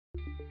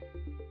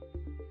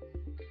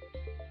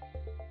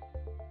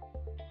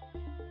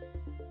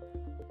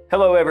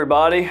Hello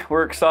everybody,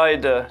 we're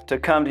excited to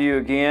come to you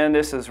again.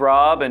 This is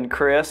Rob and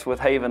Chris with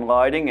Haven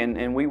Lighting,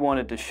 and we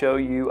wanted to show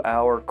you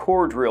our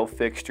core drill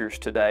fixtures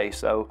today.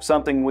 So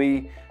something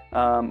we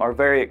are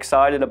very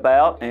excited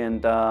about,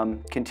 and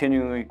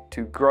continuing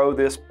to grow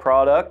this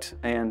product,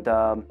 and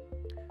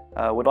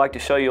would like to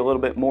show you a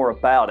little bit more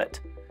about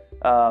it.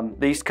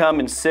 These come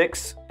in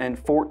 6 and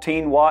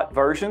 14 watt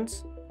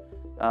versions,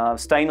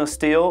 stainless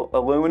steel,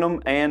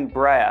 aluminum, and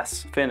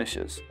brass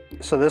finishes.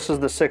 So this is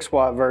the 6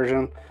 watt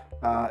version.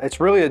 It's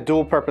really a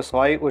dual purpose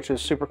light, which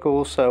is super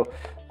cool. So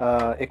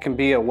it can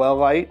be a well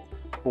light,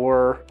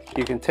 or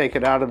you can take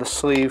it out of the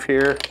sleeve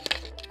here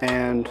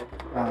and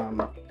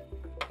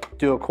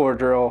do a core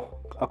drill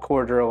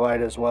light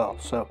as well.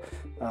 So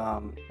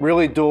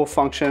really dual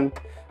function.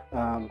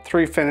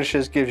 3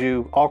 finishes, gives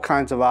you all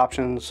kinds of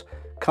options.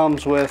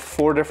 Comes with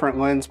 4 different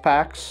lens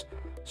packs.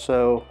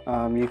 So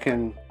you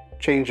can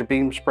change the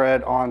beam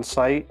spread on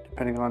site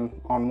depending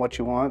on what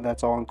you want.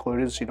 That's all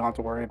included, so you don't have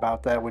to worry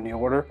about that when you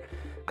order.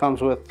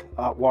 Comes with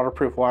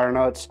waterproof wire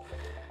nuts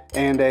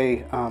and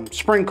a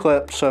spring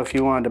clip, so if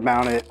you wanted to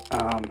mount it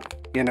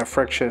in a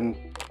friction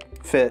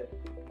fit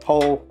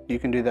hole, you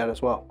can do that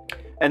as well.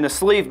 And the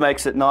sleeve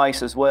makes it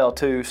nice as well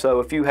too,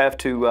 so if you have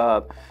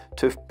to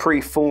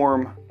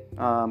pre-form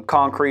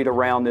concrete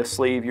around this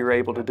sleeve, you're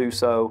able to do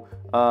so.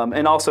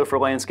 And also for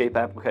landscape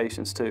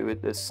applications too,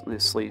 this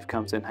sleeve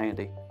comes in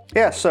handy.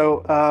 Yeah,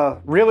 so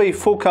really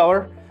full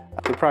color.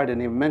 We probably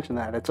didn't even mention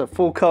that. It's a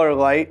full color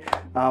light.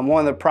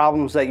 One of the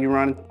problems that you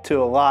run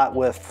into a lot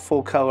with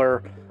full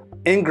color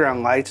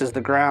in-ground lights is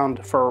the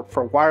ground. For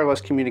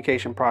wireless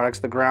communication products,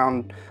 the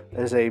ground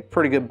is a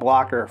pretty good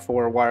blocker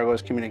for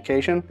wireless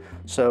communication.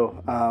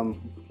 So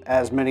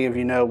as many of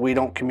you know, we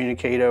don't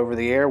communicate over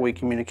the air, we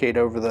communicate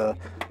over the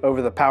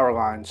power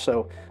lines.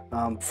 So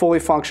fully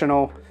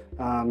functional,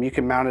 you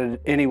can mount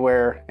it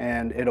anywhere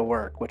and it'll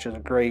work, which is a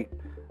great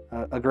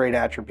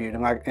attribute.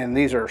 And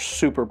these are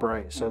super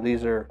bright, so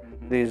these will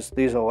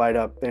light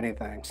up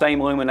anything.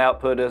 Same lumen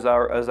output as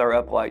our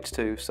up lights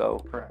too.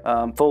 So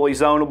fully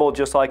zonable,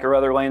 just like our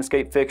other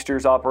landscape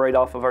fixtures operate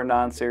off of our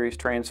 9 series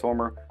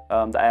transformer.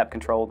 The app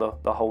control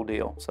the whole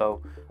deal.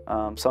 So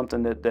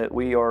something that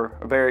we are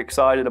very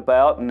excited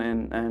about,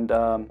 and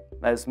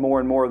as more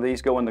and more of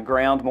these go in the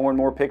ground, more and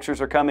more pictures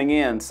are coming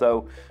in.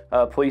 So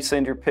please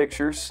send your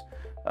pictures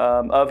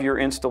of your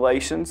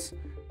installations.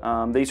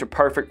 These are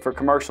perfect for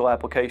commercial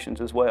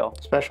applications as well.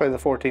 Especially the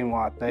 14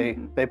 watt. They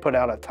put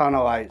out a ton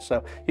of light.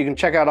 So you can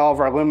check out all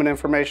of our lumen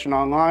information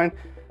online.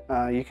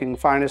 You can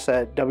find us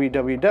at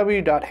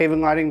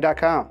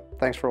www.havenlighting.com.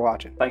 Thanks for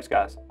watching. Thanks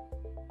guys.